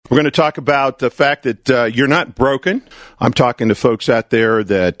We're going to talk about the fact that you're not broken. I'm talking to folks out there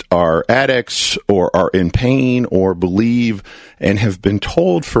that are addicts or are in pain or believe and have been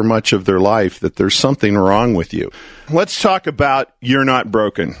told for much of their life that there's something wrong with you. Let's talk about you're not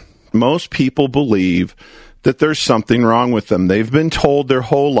broken. Most people believe that there's something wrong with them. They've been told their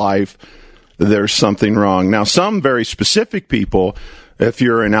whole life there's something wrong. Now, some very specific people, if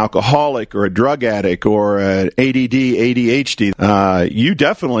you're an alcoholic or a drug addict or an ADD, ADHD, you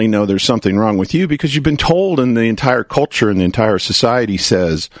definitely know there's something wrong with you because you've been told, and the entire culture and the entire society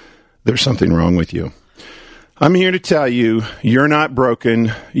says there's something wrong with you. I'm here to tell you, you're not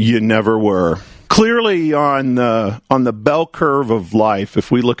broken. You never were. Clearly, on the bell curve of life, if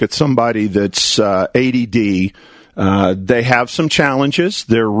we look at somebody that's ADD, they have some challenges.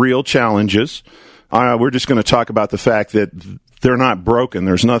 They're real challenges. We're just going to talk about the fact that they're not broken.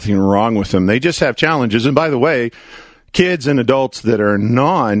 There's nothing wrong with them. They just have challenges. And by the way, kids and adults that are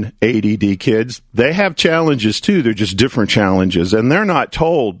non-ADD kids, they have challenges too. They're just different challenges. And they're not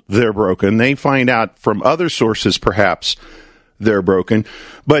told they're broken. They find out from other sources perhaps they're broken.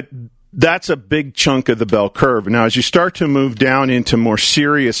 But that's a big chunk of the bell curve. Now, as you start to move down into more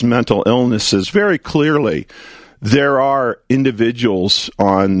serious mental illnesses, very clearly, there are individuals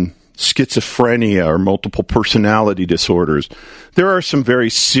on schizophrenia or multiple personality disorders. There are some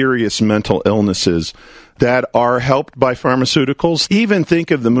very serious mental illnesses that are helped by pharmaceuticals. Even think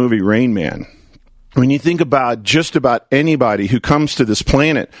of the movie Rain Man. When you think about just about anybody who comes to this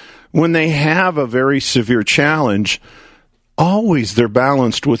planet, when they have a very severe challenge, always they're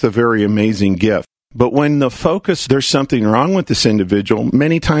balanced with a very amazing gift. But when the focus, there's something wrong with this individual,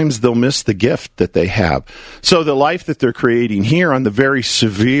 many times they'll miss the gift that they have. So the life that they're creating here on the very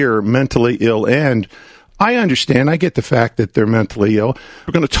severe mentally ill end, I understand. I get the fact that they're mentally ill.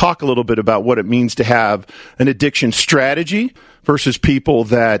 We're going to talk a little bit about what it means to have an addiction strategy versus people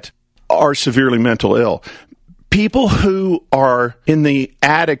that are severely mental ill. People who are in the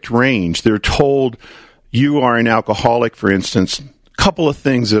addict range, they're told you are an alcoholic, for instance. A couple of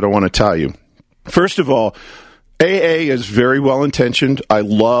things that I want to tell you. First of all, AA is very well-intentioned. I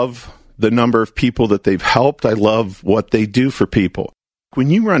love the number of people that they've helped. I love what they do for people. When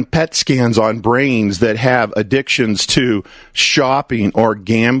you run PET scans on brains that have addictions to shopping or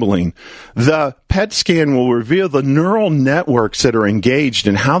gambling, the PET scan will reveal the neural networks that are engaged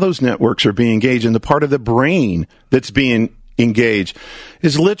and how those networks are being engaged, and the part of the brain that's being engaged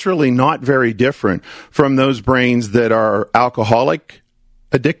is literally not very different from those brains that are alcoholic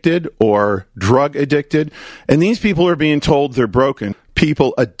addicted or drug addicted. And these people are being told they're broken.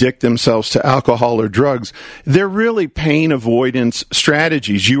 People addict themselves to alcohol or drugs. They're really pain avoidance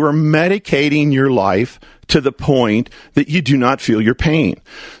strategies. You are medicating your life to the point that you do not feel your pain.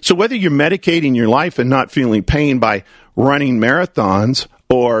 So whether you're medicating your life and not feeling pain by running marathons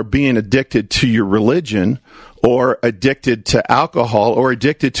or being addicted to your religion or addicted to alcohol or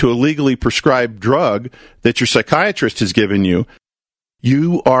addicted to a legally prescribed drug that your psychiatrist has given you,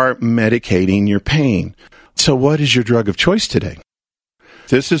 you are medicating your pain. So what is your drug of choice today?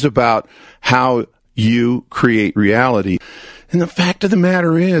 This is about how you create reality. And the fact of the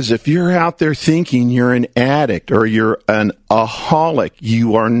matter is, if you're out there thinking you're an addict or you're an aholic,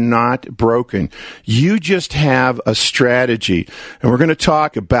 you are not broken. You just have a strategy. And we're going to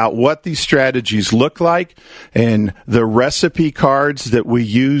talk about what these strategies look like and the recipe cards that we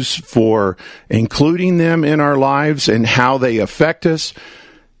use for including them in our lives and how they affect us.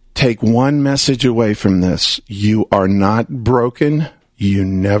 Take one message away from this. You are not broken. You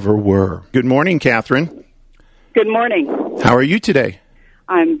never were. Good morning, Catherine. Good morning. How are you today?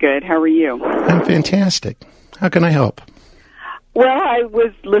 I'm good. How are you? I'm fantastic. How can I help? Well, I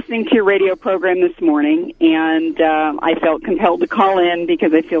was listening to your radio program this morning, and I felt compelled to call in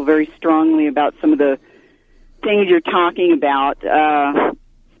because I feel very strongly about some of the things you're talking about,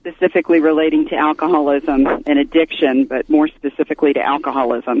 specifically relating to alcoholism and addiction, but more specifically to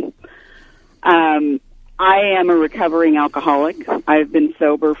alcoholism. I am a recovering alcoholic. I've been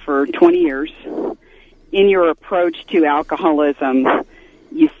sober for 20 years. In your approach to alcoholism,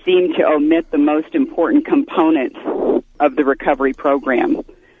 you seem to omit the most important component of the recovery program,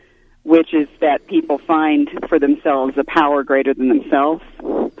 which is that people find for themselves a power greater than themselves.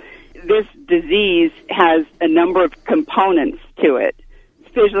 This disease has a number of components to it: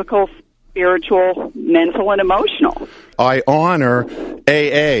 physical, spiritual, mental, and emotional. I honor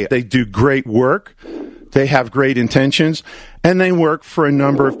AA. They do great work. They have great intentions, and they work for a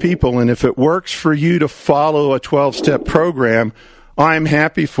number of people. And if it works for you to follow a 12-step program, I'm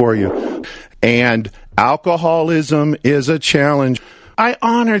happy for you. And alcoholism is a challenge. I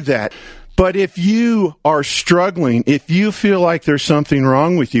honor that. But if you are struggling, if you feel like there's something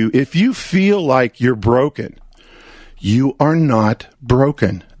wrong with you, if you feel like you're broken, you are not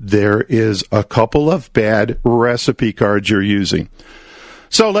broken. There is a couple of bad recipe cards you're using.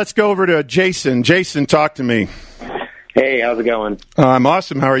 So let's go over to Jason. Jason, talk to me. Hey, how's it going? I'm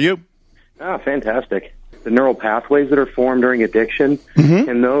awesome. How are you? Oh, fantastic. The neural pathways that are formed during addiction,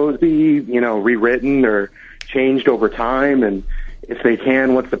 can those be, rewritten or changed over time? And if they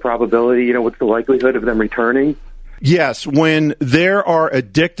can, what's the probability, what's the likelihood of them returning? Yes, when there are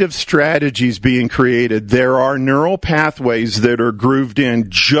addictive strategies being created, there are neural pathways that are grooved in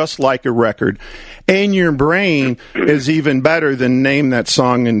just like a record. And your brain is even better than name that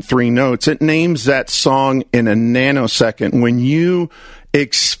song in 3 notes. It names that song in a nanosecond. When you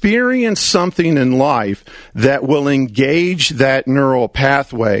experience something in life that will engage that neural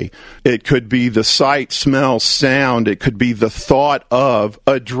pathway, it could be the sight, smell, sound, it could be the thought of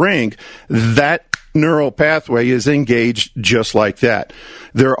a drink, that neural pathway is engaged just like that.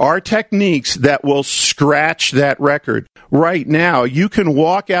 There are techniques that will scratch that record. Right now, you can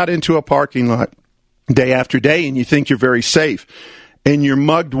walk out into a parking lot day after day and you think you're very safe, and you're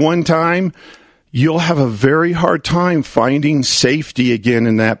mugged one time, you'll have a very hard time finding safety again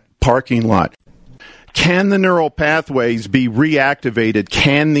in that parking lot. Can the neural pathways be reactivated?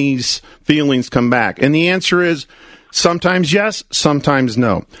 Can these feelings come back? And the answer is sometimes yes, sometimes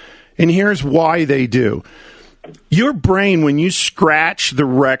no. And here's why they do. Your brain, when you scratch the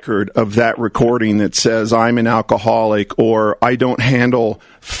record of that recording that says, I'm an alcoholic, or I don't handle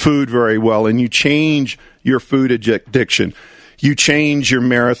food very well, and you change your food addiction, you change your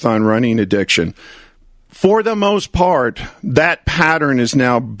marathon running addiction, for the most part, that pattern has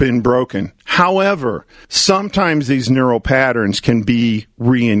now been broken. However, sometimes these neural patterns can be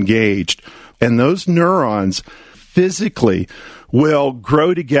re-engaged, and those neurons physically will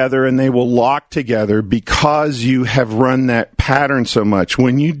grow together and they will lock together because you have run that pattern so much.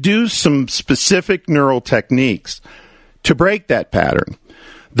 When you do some specific neural techniques to break that pattern,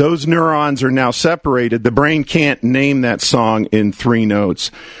 those neurons are now separated. The brain can't name that song in 3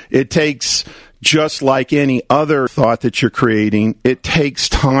 notes. It takes, just like any other thought that you're creating, it takes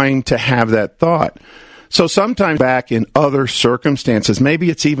time to have that thought. So sometimes back in other circumstances, maybe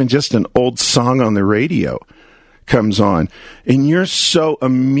it's even just an old song on the radio comes on, and you're so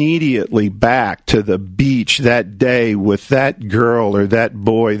immediately back to the beach that day with that girl or that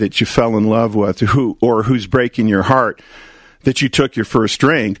boy that you fell in love with, who's breaking your heart, that you took your first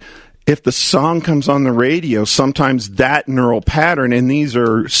drink. If the song comes on the radio, sometimes that neural pattern, and these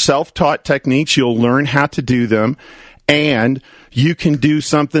are self-taught techniques, you'll learn how to do them, and you can do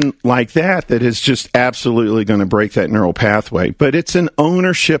something like that is just absolutely going to break that neural pathway. But it's an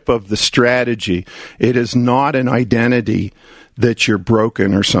ownership of the strategy. It is not an identity that you're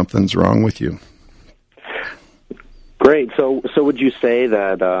broken or something's wrong with you. Great. So would you say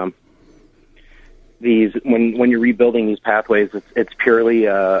that these, when you're rebuilding these pathways, it's purely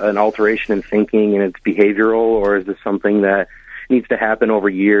an alteration in thinking and it's behavioral, or is this something that needs to happen over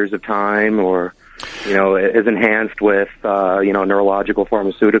years of time, or is enhanced with, neurological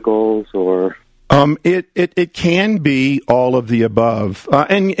pharmaceuticals, or? It can be all of the above.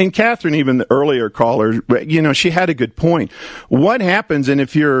 And Catherine, even the earlier caller, she had a good point. What happens, and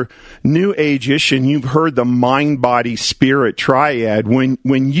if you're new age-ish and you've heard the mind, body, spirit triad, when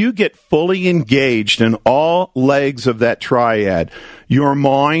you get fully engaged in all legs of that triad, your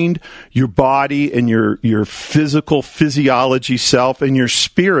mind, your body, and your physical physiology self, and your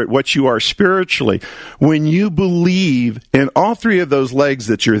spirit, what you are spiritually, when you believe in all 3 of those legs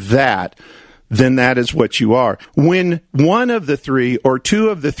that you're that, then that is what you are. When one of the 3 or 2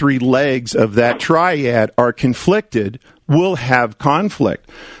 of the 3 legs of that triad are conflicted, we'll have conflict.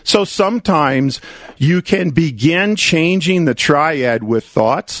 So sometimes you can begin changing the triad with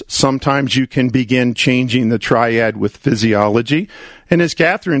thoughts. Sometimes you can begin changing the triad with physiology. And as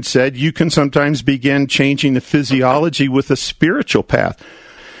Catherine said, you can sometimes begin changing the physiology with a spiritual path.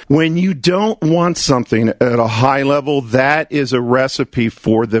 When you don't want something at a high level, that is a recipe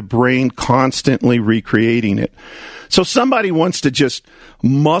for the brain constantly recreating it. So somebody wants to just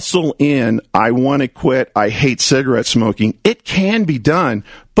muscle in, I want to quit, I hate cigarette smoking. It can be done,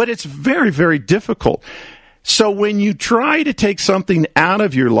 but it's very, very difficult. So when you try to take something out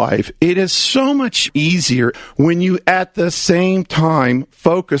of your life, it is so much easier when you at the same time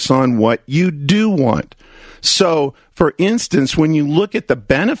focus on what you do want. So, for instance, when you look at the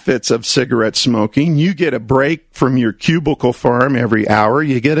benefits of cigarette smoking, you get a break from your cubicle farm every hour.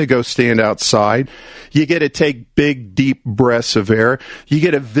 You get to go stand outside. You get to take big, deep breaths of air. You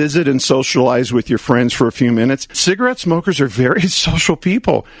get to visit and socialize with your friends for a few minutes. Cigarette smokers are very social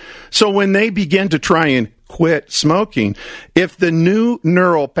people. So when they begin to try and quit smoking, if the new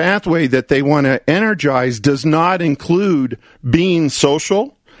neural pathway that they want to energize does not include being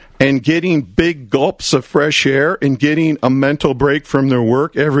social and getting big gulps of fresh air and getting a mental break from their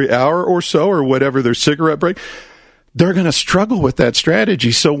work every hour or so, or whatever their cigarette break, they're going to struggle with that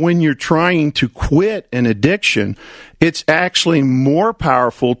strategy. So when you're trying to quit an addiction, it's actually more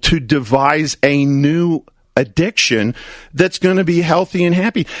powerful to devise a new addiction that's going to be healthy and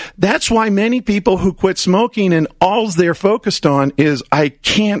happy. That's why many people who quit smoking and all they're focused on is, I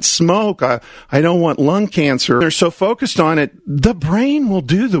can't smoke, I don't want lung cancer. They're so focused on it, the brain will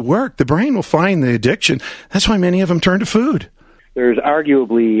do the work. The brain will find the addiction. That's why many of them turn to food. There's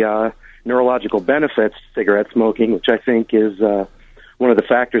arguably neurological benefits to cigarette smoking, which I think is one of the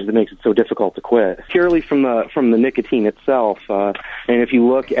factors that makes it so difficult to quit. Purely from the nicotine itself, and if you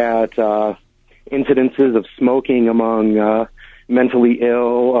look at incidences of smoking among mentally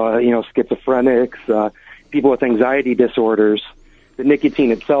ill, schizophrenics, people with anxiety disorders, the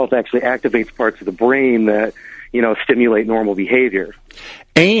nicotine itself actually activates parts of the brain that, stimulate normal behavior.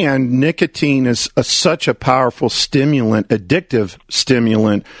 And nicotine is such a powerful stimulant, addictive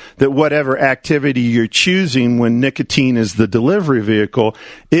stimulant, that whatever activity you're choosing when nicotine is the delivery vehicle,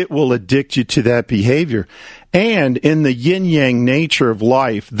 it will addict you to that behavior. And in the yin-yang nature of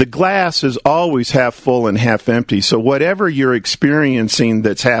life, the glass is always half full and half empty. So whatever you're experiencing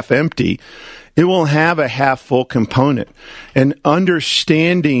that's half empty, it will have a half-full component. And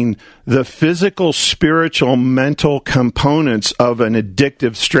understanding the physical, spiritual, mental components of an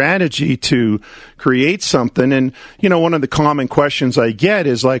addictive strategy to create something. And, one of the common questions I get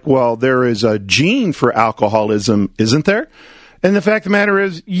is like, well, there is a gene for alcoholism, isn't there? And the fact of the matter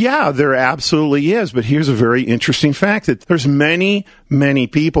is, yeah, there absolutely is. But here's a very interesting fact, that there's many, many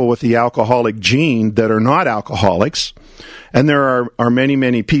people with the alcoholic gene that are not alcoholics. And there are many,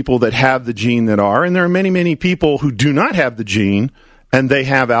 many people that have the gene that are. And there are many, many people who do not have the gene and they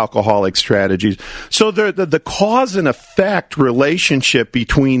have alcoholic strategies. So the cause and effect relationship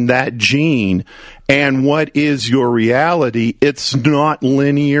between that gene and what is your reality, it's not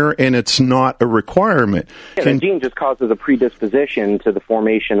linear and it's not a requirement. Yeah, the gene just causes a predisposition to the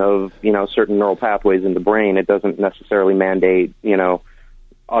formation of, certain neural pathways in the brain. It doesn't necessarily mandate,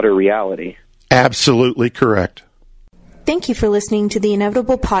 utter reality. Absolutely correct. Thank you for listening to the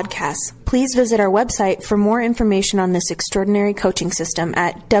Inevitable Podcast. Please visit our website for more information on this extraordinary coaching system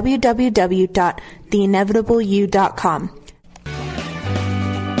at www.theinevitableyou.com.